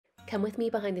Come with me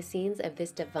behind the scenes of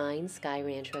this divine Sky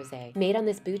Ranch Rosé. Made on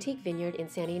this boutique vineyard in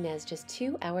Santa Ynez, just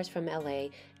 2 hours from LA,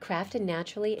 crafted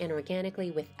naturally and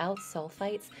organically without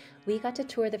sulfites, we got to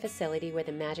tour the facility where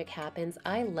the magic happens.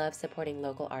 I love supporting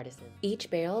local artisans. Each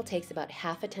barrel takes about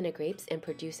half a ton of grapes and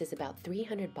produces about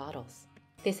 300 bottles.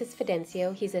 This is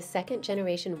Fidencio. He's a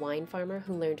second-generation wine farmer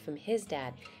who learned from his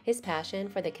dad. His passion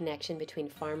for the connection between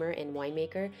farmer and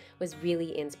winemaker was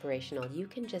really inspirational. You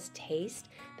can just taste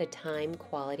the time,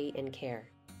 quality, and care.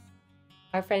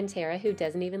 Our friend Tara, who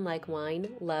doesn't even like wine,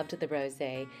 loved the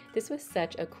rosé. This was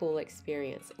such a cool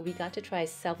experience. We got to try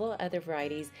several other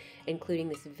varieties, including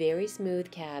this very smooth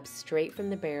cab straight from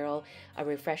the barrel, a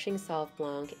refreshing Sauv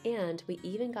Blanc, and we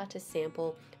even got to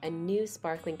sample a new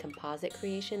sparkling composite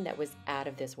creation that was out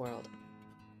of this world.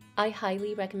 I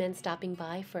highly recommend stopping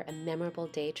by for a memorable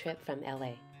day trip from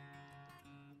LA.